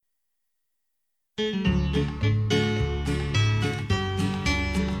Welcome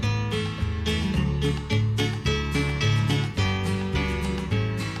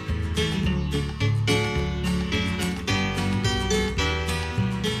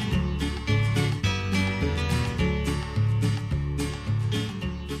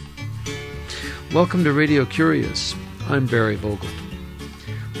to Radio Curious. I'm Barry Vogel.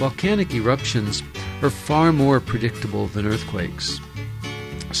 Volcanic eruptions are far more predictable than earthquakes.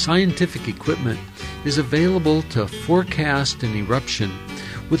 Scientific equipment is available to forecast an eruption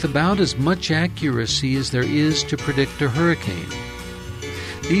with about as much accuracy as there is to predict a hurricane.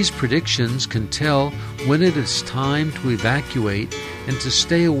 These predictions can tell when it is time to evacuate and to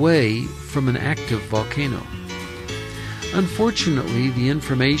stay away from an active volcano. Unfortunately, the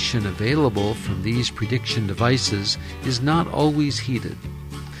information available from these prediction devices is not always heeded.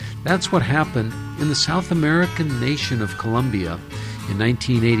 That's what happened in the South American nation of Colombia in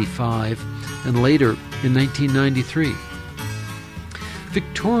 1985 and later in 1993.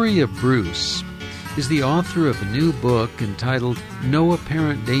 Victoria Bruce is the author of a new book entitled No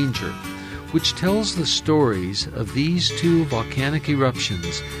Apparent Danger, which tells the stories of these two volcanic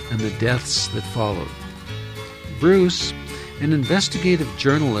eruptions and the deaths that followed. Bruce, an investigative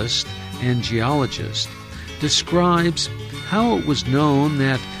journalist and geologist, describes how it was known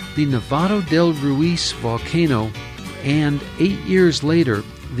that the Nevado del Ruiz volcano and 8 years later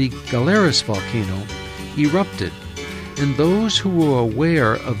the Galeras volcano erupted, and those who were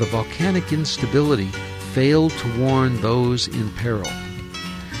aware of the volcanic instability failed to warn those in peril.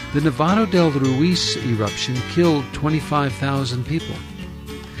 The Nevado del Ruiz eruption killed 25,000 people.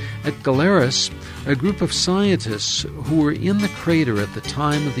 At Galeras, a group of scientists who were in the crater at the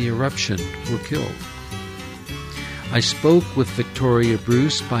time of the eruption were killed. I spoke with Victoria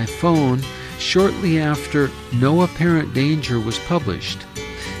Bruce by phone shortly after No Apparent Danger was published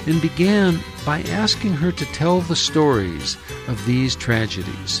and began by asking her to tell the stories of these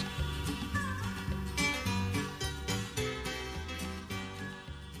tragedies.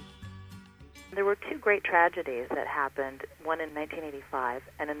 There were two great tragedies that happened, one in 1985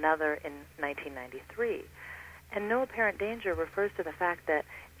 and another in 1993. And No Apparent Danger refers to the fact that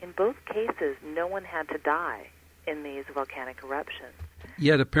in both cases, no one had to die in these volcanic eruptions.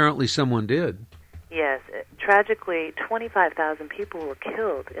 Yet apparently someone did. Yes. Tragically, 25,000 people were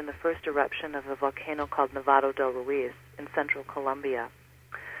killed in the first eruption of a volcano called Nevado del Ruiz in central Colombia.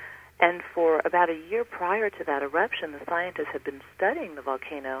 And for about a year prior to that eruption, the scientists had been studying the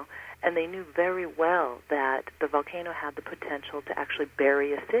volcano, and they knew very well that the volcano had the potential to actually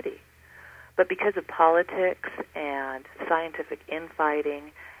bury a city. But because of politics and scientific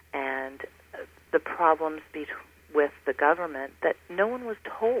infighting and the problems with the government, that no one was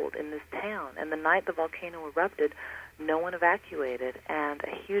told in this town. And the night the volcano erupted, no one evacuated, and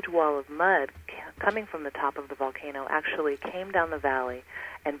a huge wall of mud coming from the top of the volcano actually came down the valley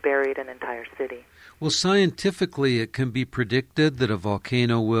and buried an entire city. Well, scientifically, it can be predicted that a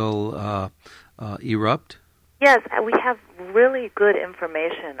volcano will erupt? Yes, we have really good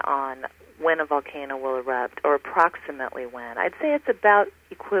information on when a volcano will erupt, or approximately when. I'd say it's about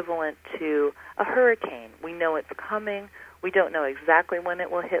equivalent to a hurricane. We know it's coming. We don't know exactly when it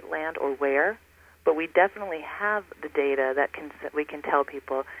will hit land or where, but we definitely have the data that we can tell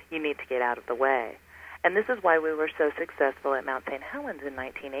people you need to get out of the way. And this is why we were so successful at Mount St. Helens in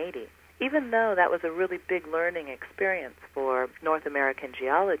 1980. Even though that was a really big learning experience for North American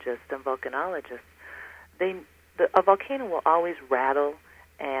geologists and volcanologists, a volcano will always rattle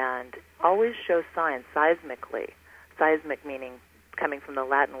and always show signs seismically. Seismic meaning coming from the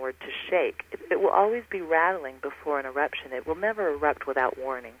Latin word to shake. It will always be rattling before an eruption. It will never erupt without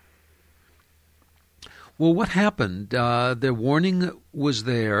warning. Well, what happened? The warning was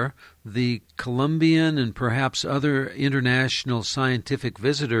there. The Colombian and perhaps other international scientific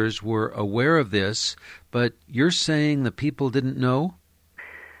visitors were aware of this, but you're saying the people didn't know?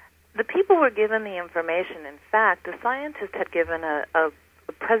 The people were given the information. In fact, the scientists had given a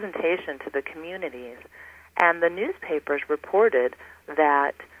presentation to the communities, and the newspapers reported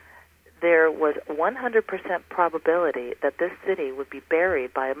that there was 100% probability that this city would be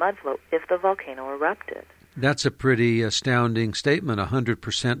buried by a mudflow if the volcano erupted. That's a pretty astounding statement,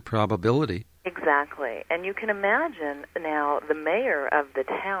 100% probability. Exactly. And you can imagine now the mayor of the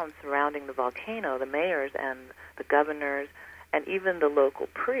town surrounding the volcano, the mayors and the governors and even the local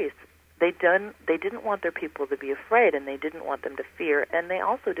priests, they didn't want their people to be afraid, and they didn't want them to fear, and they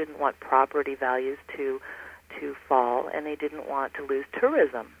also didn't want property values to fall, and they didn't want to lose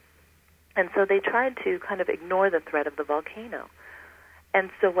tourism. And so they tried to kind of ignore the threat of the volcano. And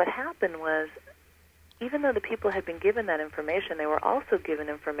so what happened was even though the people had been given that information, they were also given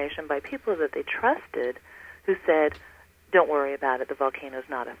information by people that they trusted who said, don't worry about it, the volcano's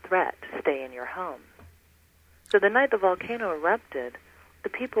not a threat, stay in your home. So the night the volcano erupted, the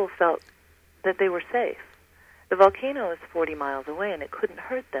people felt that they were safe. The volcano was 40 miles away, and it couldn't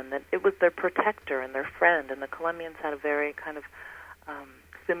hurt them. That it was their protector and their friend, and the Colombians had a very kind of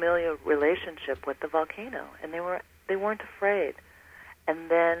familial relationship with the volcano, and they weren't afraid. And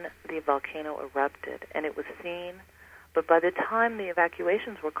then the volcano erupted, and it was seen. But by the time the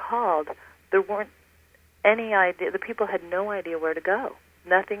evacuations were called, there weren't any idea. The people had no idea where to go.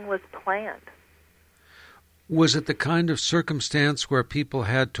 Nothing was planned. Was it the kind of circumstance where people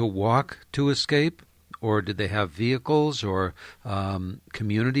had to walk to escape, or did they have vehicles or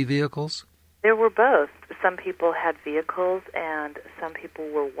community vehicles? There were both. Some people had vehicles, and some people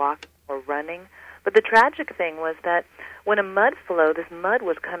were walking or running. But the tragic thing was that when this mud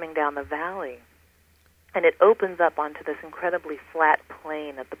was coming down the valley, and it opens up onto this incredibly flat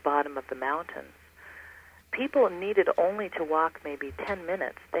plain at the bottom of the mountains, people needed only to walk maybe 10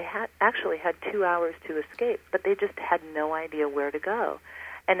 minutes. They actually had 2 hours to escape, but they just had no idea where to go.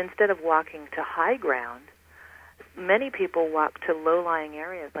 And instead of walking to high ground, many people walked to low-lying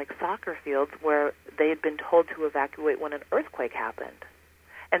areas like soccer fields where they had been told to evacuate when an earthquake happened.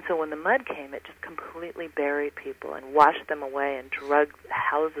 And so when the mud came, it just completely buried people and washed them away and dragged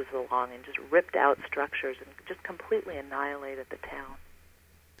houses along and just ripped out structures and just completely annihilated the town.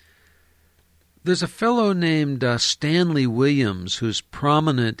 There's a fellow named Stanley Williams who's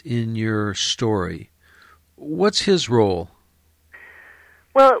prominent in your story. What's his role?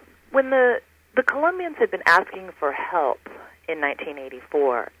 Well, when the Colombians had been asking for help in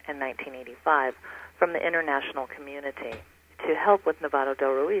 1984 and 1985 from the international community to help with Nevado del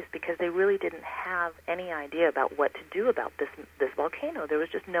Ruiz because they really didn't have any idea about what to do about this volcano. There was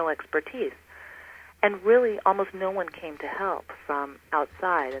just no expertise. And really, almost no one came to help from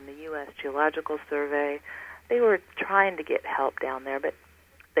outside. In the U.S. Geological Survey, they were trying to get help down there, but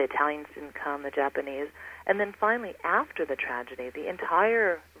the Italians didn't come, the Japanese. And then finally, after the tragedy, the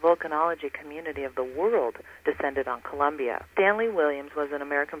entire volcanology community of the world descended on Colombia. Stanley Williams was an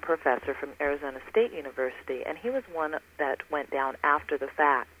American professor from Arizona State University, and he was one that went down after the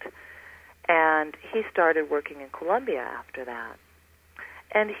fact. And he started working in Colombia after that.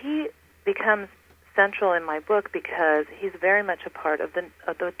 And he becomes central in my book because he's very much a part of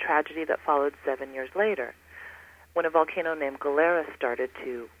the tragedy that followed 7 years later, when a volcano named Galeras started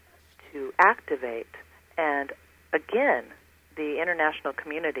to activate. And again, the international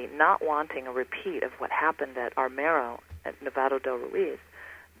community, not wanting a repeat of what happened at Armero at Nevado del Ruiz,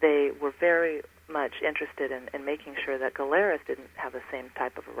 they were very much interested in making sure that Galeras didn't have the same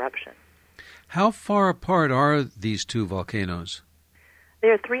type of eruption. How far apart are these two volcanoes? They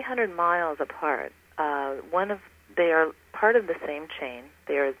are 300 miles apart. They are part of the same chain.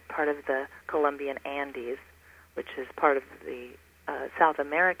 They are part of the Colombian Andes, which is part of the South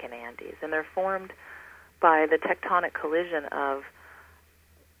American Andes, and they're formed by the tectonic collision of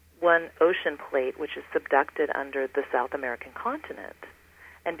one ocean plate, which is subducted under the South American continent.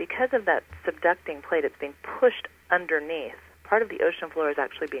 And because of that subducting plate, it's being pushed underneath. Part of the ocean floor is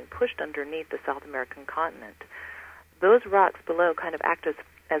actually being pushed underneath the South American continent. Those rocks below kind of act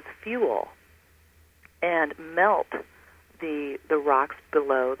as fuel and melt the rocks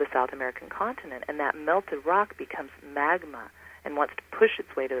below the South American continent, and that melted rock becomes magma and wants to push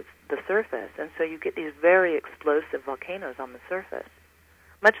its way to the surface. And so you get these very explosive volcanoes on the surface,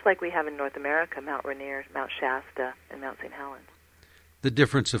 much like we have in North America, Mount Rainier, Mount Shasta, and Mount St. Helens. The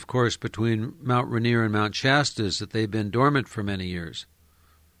difference, of course, between Mount Rainier and Mount Shasta is that they've been dormant for many years.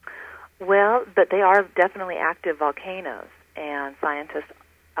 Well, but they are definitely active volcanoes, and scientists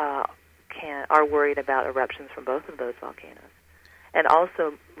are worried about eruptions from both of those volcanoes. And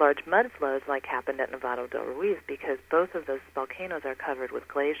also large mud flows like happened at Nevado del Ruiz, because both of those volcanoes are covered with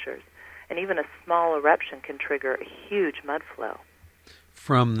glaciers. And even a small eruption can trigger a huge mud flow.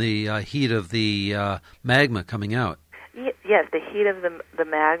 From the heat of the magma coming out. Yes, the heat of the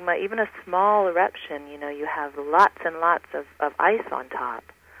magma, even a small eruption, you have lots and lots of ice on top.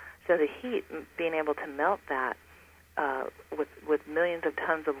 So the heat, being able to melt that with millions of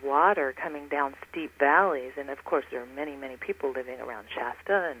tons of water coming down steep valleys, and of course there are many, many people living around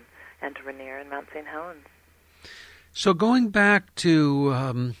Shasta and Rainier and Mount St. Helens. So going back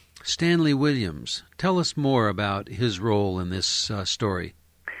to Stanley Williams, tell us more about his role in this story.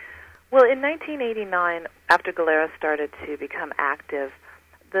 Well, in 1989, after Galeras started to become active,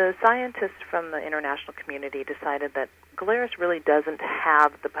 the scientists from the international community decided that Galeras really doesn't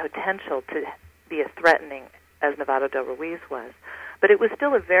have the potential to be as threatening as Nevado del Ruiz was. But it was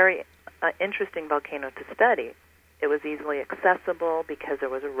still a very interesting volcano to study. It was easily accessible because there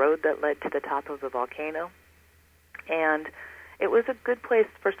was a road that led to the top of the volcano, and it was a good place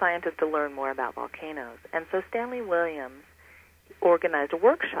for scientists to learn more about volcanoes. And so Stanley Williams organized a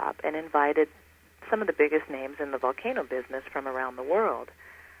workshop and invited some of the biggest names in the volcano business from around the world.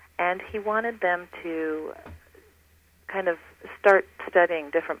 And he wanted them to kind of start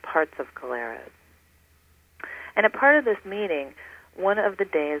studying different parts of Galeras. And a part of this meeting, one of the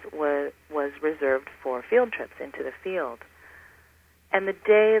days was reserved for field trips into the field. And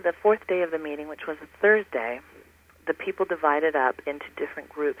the fourth day of the meeting, which was a Thursday, the people divided up into different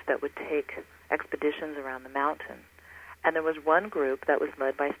groups that would take expeditions around the mountain. And there was one group that was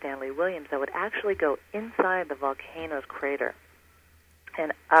led by Stanley Williams that would actually go inside the volcano's crater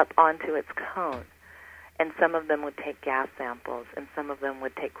and up onto its cone. And some of them would take gas samples, and some of them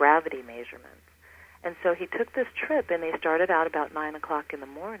would take gravity measurements. And so he took this trip, and they started out about 9 o'clock in the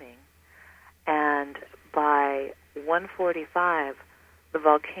morning. And by 1:45, the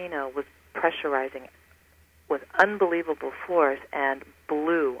volcano was pressurizing with unbelievable force and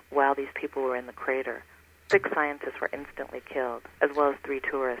blew while these people were in the crater. 6 scientists were instantly killed, as well as 3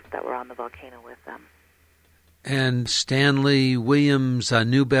 tourists that were on the volcano with them. And Stanley Williams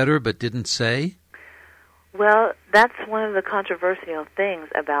knew better but didn't say? Well, that's one of the controversial things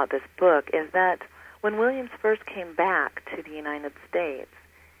about this book, is that when Williams first came back to the United States,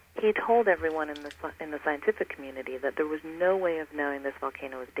 he told everyone in the scientific community that there was no way of knowing this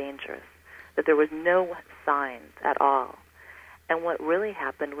volcano was dangerous, that there was no signs at all. And what really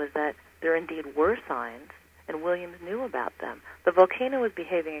happened was that there indeed were signs, and Williams knew about them. The volcano was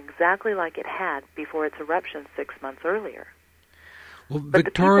behaving exactly like it had before its eruption 6 months earlier. Well, But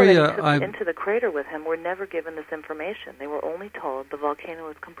Victoria, the people that he took into the crater with him were never given this information. They were only told the volcano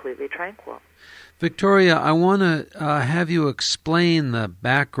was completely tranquil. Victoria, I want to have you explain the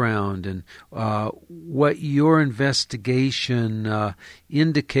background and what your investigation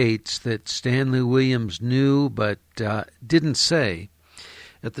indicates that Stanley Williams knew but didn't say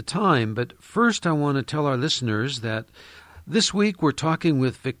at the time. But first I want to tell our listeners that this week we're talking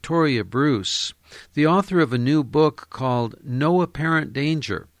with Victoria Bruce, the author of a new book called No Apparent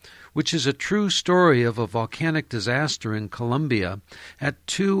Danger, which is a true story of a volcanic disaster in Colombia at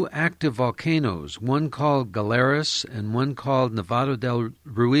 2 active volcanoes, one called Galeras and one called Nevado del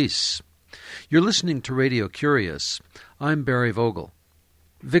Ruiz. You're listening to Radio Curious. I'm Barry Vogel.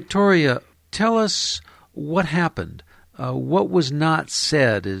 Victoria, tell us what happened. What was not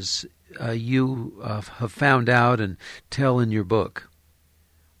said as you have found out and tell in your book?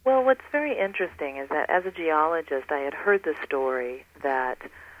 Well, what's very interesting is that as a geologist, I had heard the story that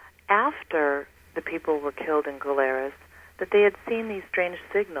after the people were killed in Galeras, that they had seen these strange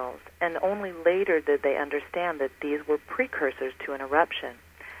signals, and only later did they understand that these were precursors to an eruption.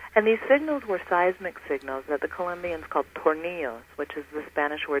 And these signals were seismic signals that the Colombians called tornillos, which is the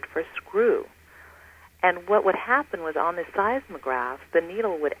Spanish word for screw. And what would happen was on the seismograph, the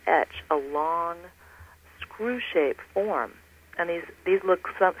needle would etch a long screw-shaped form. And these look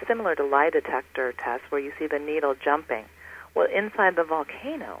similar to lie detector tests where you see the needle jumping. Well, inside the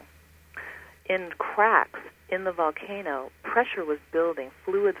volcano, in cracks in the volcano, pressure was building.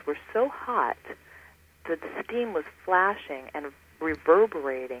 Fluids were so hot that the steam was flashing and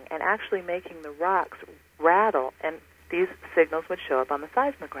reverberating and actually making the rocks rattle, and these signals would show up on the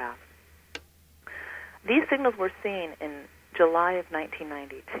seismograph. These signals were seen in July of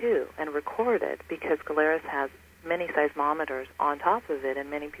 1992 and recorded because Galeras has many seismometers on top of it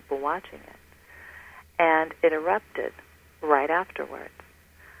and many people watching it. And it erupted right afterwards.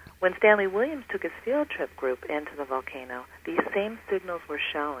 When Stanley Williams took his field trip group into the volcano, these same signals were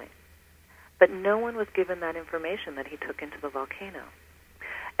showing. But no one was given that information that he took into the volcano.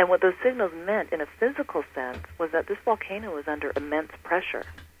 And what those signals meant in a physical sense was that this volcano was under immense pressure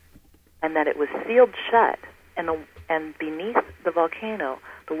and that it was sealed shut, and beneath the volcano,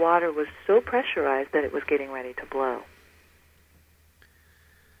 the water was so pressurized that it was getting ready to blow.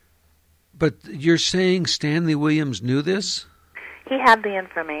 But you're saying Stanley Williams knew this? He had the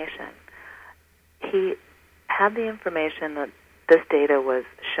information. He had the information that this data was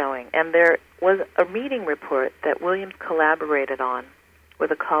showing, and there was a meeting report that Williams collaborated on with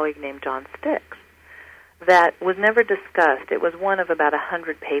a colleague named John Sticks that was never discussed. It was one of about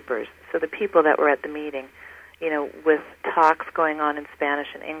 100 papers. So the people that were at the meeting, with talks going on in Spanish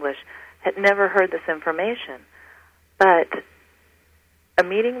and English, had never heard this information. But a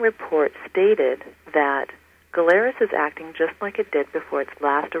meeting report stated that Galeras is acting just like it did before its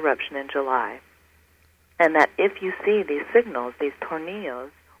last eruption in July, and that if you see these signals, these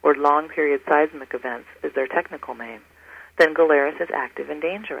tornillos, or long-period seismic events is their technical name, then Galeras is active and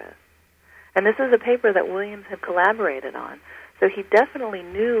dangerous. And this is a paper that Williams had collaborated on. So he definitely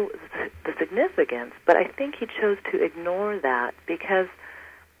knew the significance, but I think he chose to ignore that because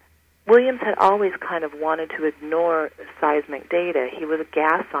Williams had always kind of wanted to ignore seismic data. He was a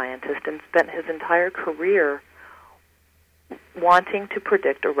gas scientist and spent his entire career wanting to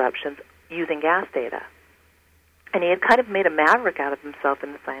predict eruptions using gas data. And he had kind of made a maverick out of himself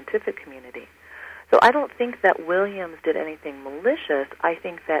in the scientific community. So I don't think that Williams did anything malicious. I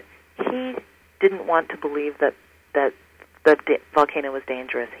think that he didn't want to believe that the volcano was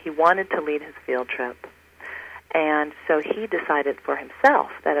dangerous. He wanted to lead his field trip. And so he decided for himself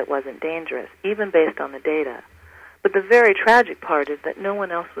that it wasn't dangerous, even based on the data. But the very tragic part is that no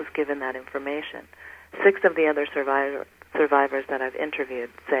one else was given that information. 6 of the other survivors that I've interviewed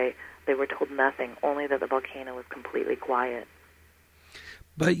say they were told nothing, only that the volcano was completely quiet.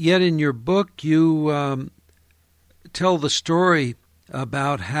 But yet in your book you tell the story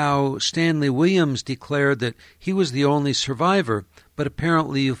about how Stanley Williams declared that he was the only survivor, but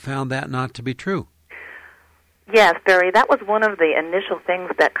apparently you found that not to be true. Yes, Barry, that was one of the initial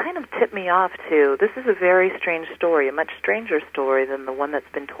things that kind of tipped me off to, this is a very strange story, a much stranger story than the one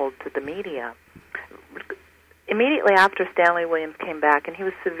that's been told to the media. Immediately after Stanley Williams came back, and he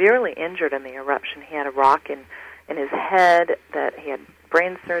was severely injured in the eruption, he had a rock in his head, that he had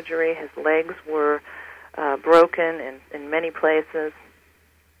brain surgery, his legs were broken in many places,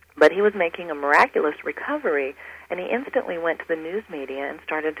 but he was making a miraculous recovery, and he instantly went to the news media and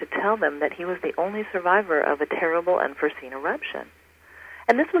started to tell them that he was the only survivor of a terrible, unforeseen eruption.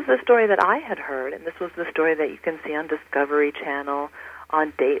 And this was the story that I had heard, and this was the story that you can see on Discovery Channel,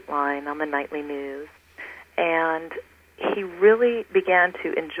 on Dateline, on the nightly news. And he really began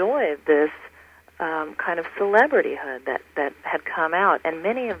to enjoy this kind of celebrityhood that had come out. And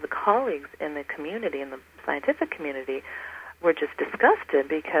many of the colleagues in the community, in the scientific community, were just disgusted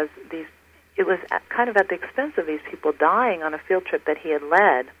because it was kind of at the expense of these people dying on a field trip that he had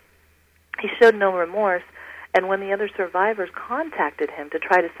led. He showed no remorse, and when the other survivors contacted him to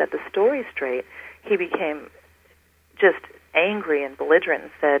try to set the story straight, he became just angry and belligerent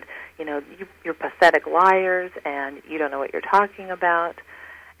and said, you're pathetic liars, and you don't know what you're talking about.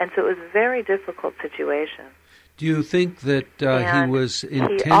 And so it was a very difficult situation. Do you think that he was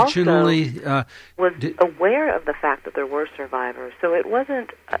intentionally... He also was aware of the fact that there were survivors. So it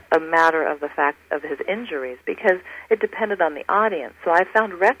wasn't a matter of the fact of his injuries, because it depended on the audience. So I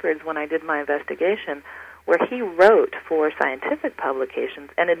found records when I did my investigation where he wrote for scientific publications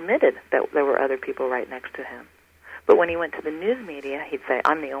and admitted that there were other people right next to him. But when he went to the news media, he'd say,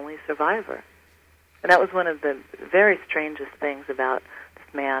 I'm the only survivor. And that was one of the very strangest things about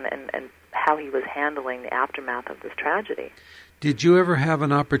this man and how he was handling the aftermath of this tragedy. Did you ever have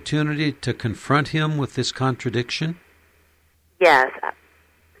an opportunity to confront him with this contradiction? Yes.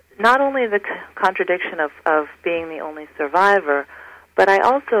 Not only the contradiction of being the only survivor, but I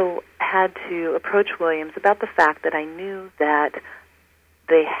also had to approach Williams about the fact that I knew that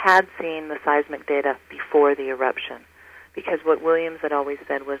they had seen the seismic data before the eruption, because what Williams had always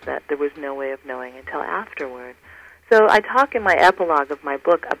said was that there was no way of knowing until afterward. So I talk in my epilogue of my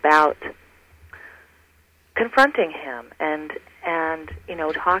book about confronting him and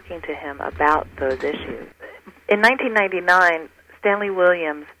talking to him about those issues. In 1999, Stanley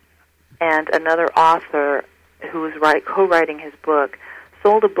Williams and another author who was co-writing his book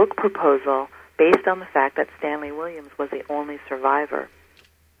sold a book proposal based on the fact that Stanley Williams was the only survivor.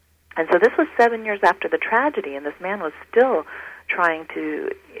 And so this was 7 years after the tragedy, and this man was still trying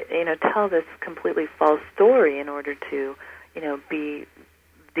to, tell this completely false story in order to, be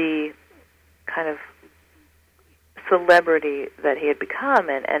the kind of celebrity that he had become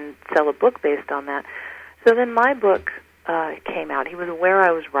and sell a book based on that. So then my book came out. He was aware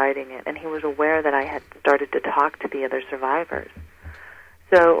I was writing it, and he was aware that I had started to talk to the other survivors.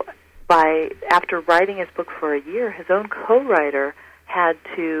 So after writing his book for a year, his own co-writer had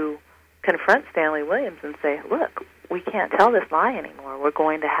to confront Stanley Williams and say, look, we can't tell this lie anymore. We're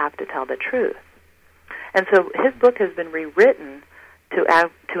going to have to tell the truth. And so his book has been rewritten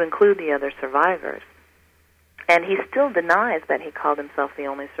to include the other survivors. And he still denies that he called himself the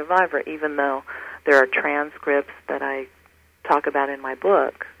only survivor, even though there are transcripts that I talk about in my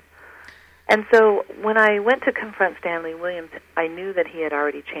book. And so when I went to confront Stanley Williams, I knew that he had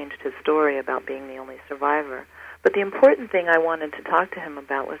already changed his story about being the only survivor. But the important thing I wanted to talk to him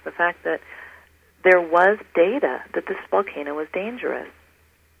about was the fact that there was data that this volcano was dangerous.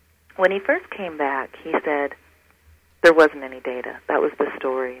 When he first came back, he said there wasn't any data. That was the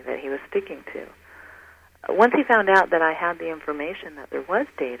story that he was sticking to. Once he found out that I had the information that there was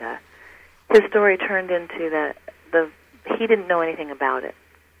data, his story turned into that he didn't know anything about it.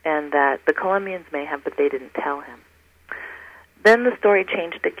 and that the Colombians may have, but they didn't tell him. Then the story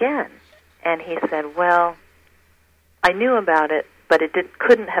changed again, and he said, well, I knew about it, but it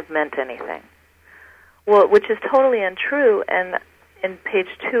couldn't have meant anything. Well, which is totally untrue, and in page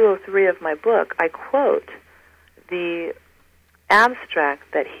 203 of my book, I quote the abstract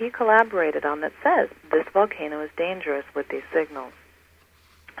that he collaborated on that says this volcano is dangerous with these signals.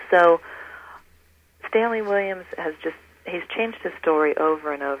 So Stanley Williams he's changed his story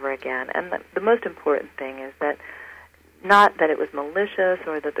over and over again, and the most important thing is that not that it was malicious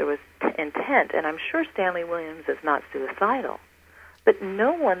or that there was intent, and I'm sure Stanley Williams is not suicidal, but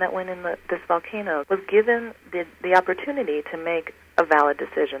no one that went in this volcano was given the opportunity to make a valid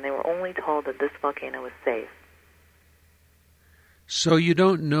decision. They were only told that this volcano was safe. So you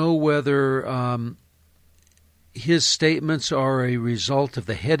don't know whether his statements are a result of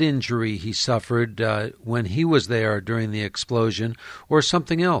the head injury he suffered when he was there during the explosion or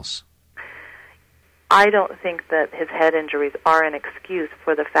something else. I don't think that his head injuries are an excuse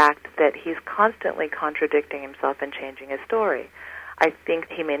for the fact that he's constantly contradicting himself and changing his story. I think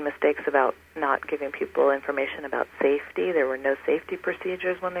he made mistakes about not giving people information about safety. There were no safety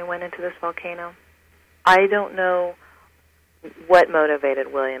procedures when they went into this volcano. I don't know what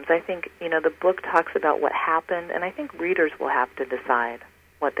motivated Williams. I think, the book talks about what happened, and I think readers will have to decide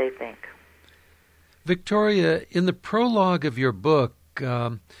what they think. Victoria, in the prologue of your book,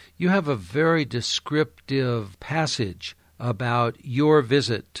 you have a very descriptive passage about your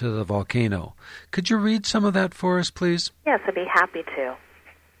visit to the volcano. Could you read some of that for us, please? Yes, I'd be happy to.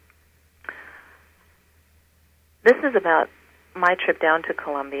 This is about my trip down to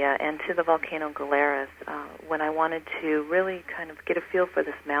Colombia and to the volcano Galeras when I wanted to really kind of get a feel for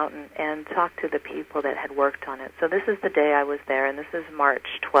this mountain and talk to the people that had worked on it. So this is the day I was there, and this is March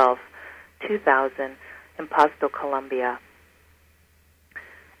 12th, 2000, in Pasto, Colombia.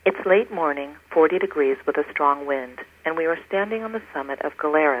 It's late morning, 40 degrees with a strong wind, and we were standing on the summit of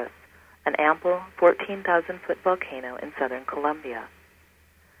Galeras, an ample 14,000-foot volcano in southern Colombia.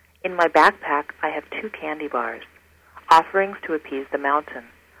 In my backpack, I have 2 candy bars, offerings to appease the mountain,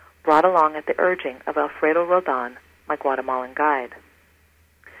 brought along at the urging of Alfredo Roldan, my Guatemalan guide.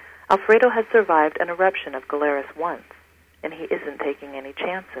 Alfredo has survived an eruption of Galeras once, and he isn't taking any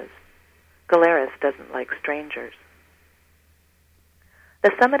chances. Galeras doesn't like strangers.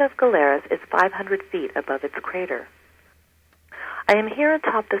 The summit of Galeras is 500 feet above its crater. I am here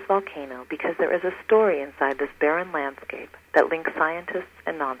atop this volcano because there is a story inside this barren landscape that links scientists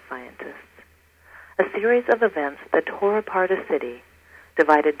and non-scientists. A series of events that tore apart a city,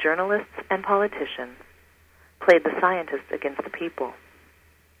 divided journalists and politicians, played the scientists against the people.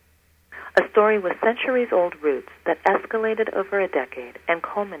 A story with centuries-old roots that escalated over a decade and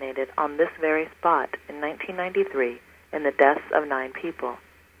culminated on this very spot in 1993 in the deaths of 9 people,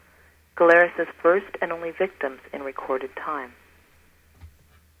 Galeras' first and only victims in recorded time.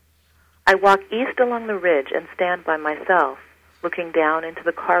 I walk east along the ridge and stand by myself, looking down into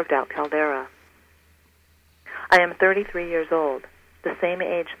the carved-out caldera. I am 33 years old, the same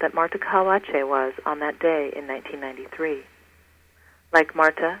age that Marta Cawache was on that day in 1993. Like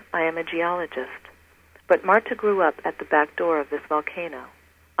Marta, I am a geologist, but Marta grew up at the back door of this volcano,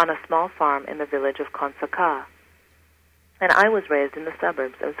 on a small farm in the village of Consacá, and I was raised in the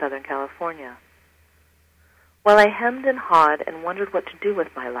suburbs of Southern California. While I hemmed and hawed and wondered what to do with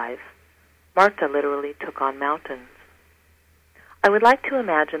my life, Marta literally took on mountains. I would like to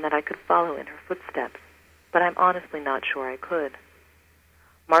imagine that I could follow in her footsteps, but I'm honestly not sure I could.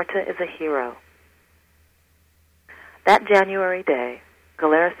 Marta is a hero. That January day,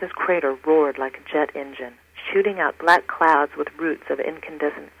 Galeras' crater roared like a jet engine, shooting out black clouds with roots of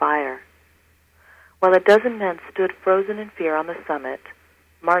incandescent fire. While a dozen men stood frozen in fear on the summit,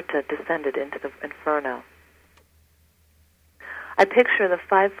 Marta descended into the inferno. I picture the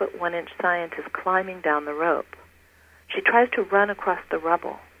 5'1" scientist climbing down the rope. She tries to run across the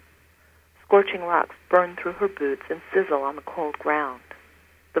rubble. Scorching rocks burn through her boots and sizzle on the cold ground.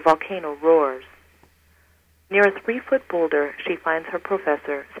 The volcano roars. Near a 3-foot boulder, she finds her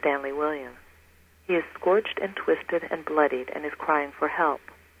professor, Stanley Williams. He is scorched and twisted and bloodied and is crying for help.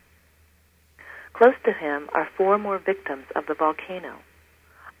 Close to him are 4 more victims of the volcano,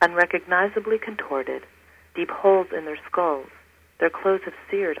 unrecognizably contorted, deep holes in their skulls. Their clothes have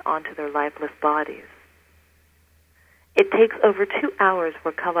seared onto their lifeless bodies. It takes over 2 hours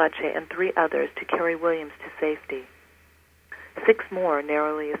for Cawache and 3 others to carry Williams to safety. 6 more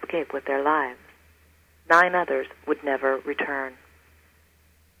narrowly escape with their lives. 9 others would never return.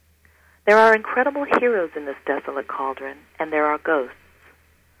 There are incredible heroes in this desolate cauldron, and there are ghosts.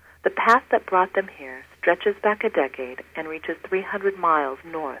 The path that brought them here stretches back a decade and reaches 300 miles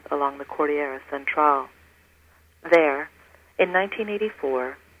north along the Cordillera Central. There, in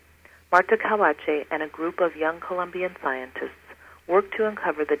 1984, Marta Cawache and a group of young Colombian scientists worked to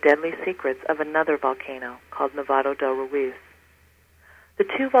uncover the deadly secrets of another volcano called Nevado del Ruiz. The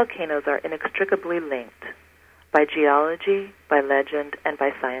two volcanoes are inextricably linked by geology, by legend, and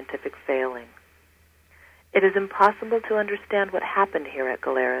by scientific failing. It is impossible to understand what happened here at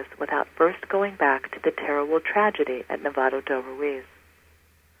Galeras without first going back to the terrible tragedy at Nevado del Ruiz.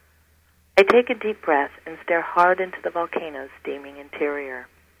 I take a deep breath and stare hard into the volcano's steaming interior.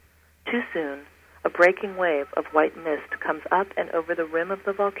 Too soon, a breaking wave of white mist comes up and over the rim of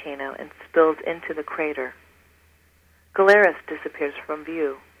the volcano and spills into the crater. Galeras disappears from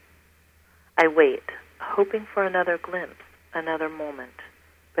view. I wait, hoping for another glimpse, another moment,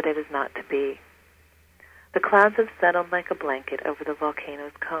 but it is not to be. The clouds have settled like a blanket over the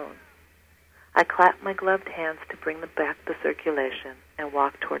volcano's cone. I clap my gloved hands to bring back the circulation and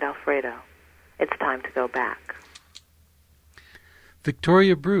walk toward Alfredo. It's time to go back.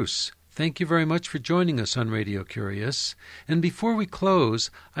 Victoria Bruce, thank you very much for joining us on Radio Curious. And before we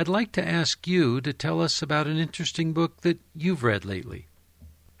close, I'd like to ask you to tell us about an interesting book that you've read lately.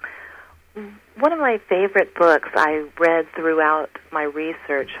 One of my favorite books I read throughout my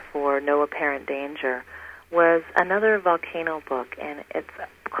research for No Apparent Danger was another volcano book, and it's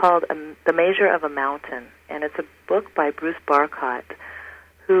called The Measure of a Mountain, and it's a book by Bruce Barcott,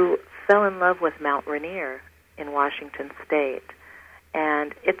 who fell in love with Mount Rainier in Washington State.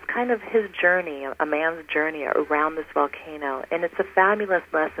 And it's kind of his journey, a man's journey around this volcano, and it's a fabulous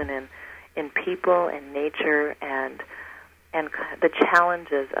lesson in people and nature and the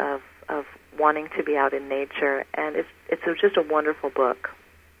challenges of wanting to be out in nature, and it's just a wonderful book.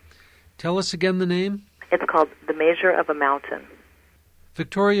 Tell us again the name. It's called The Measure of a Mountain.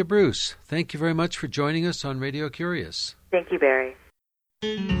 Victoria Bruce, thank you very much for joining us on Radio Curious. Thank you, Barry.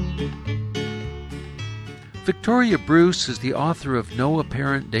 Victoria Bruce is the author of No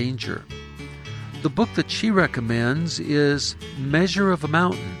Apparent Danger. The book that she recommends is Measure of a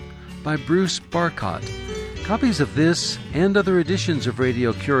Mountain by Bruce Barcott. Copies of this and other editions of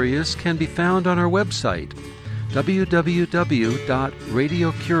Radio Curious can be found on our website,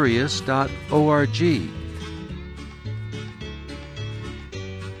 www.radiocurious.org.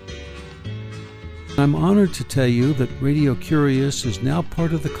 I'm honored to tell you that Radio Curious is now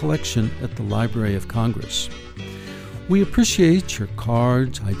part of the collection at the Library of Congress. We appreciate your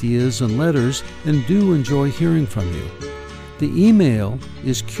cards, ideas, and letters, and do enjoy hearing from you. The email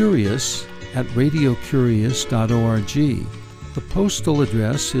is curious@radiocurious.org. The postal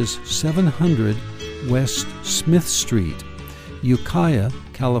address is 700 West Smith Street, Ukiah,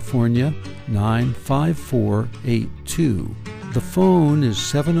 California, 95482. The phone is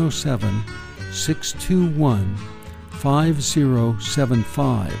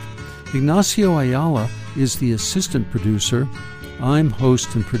 707-621-5075. Ignacio Ayala is the assistant producer. I'm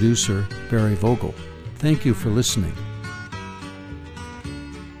host and producer Barry Vogel. Thank you for listening.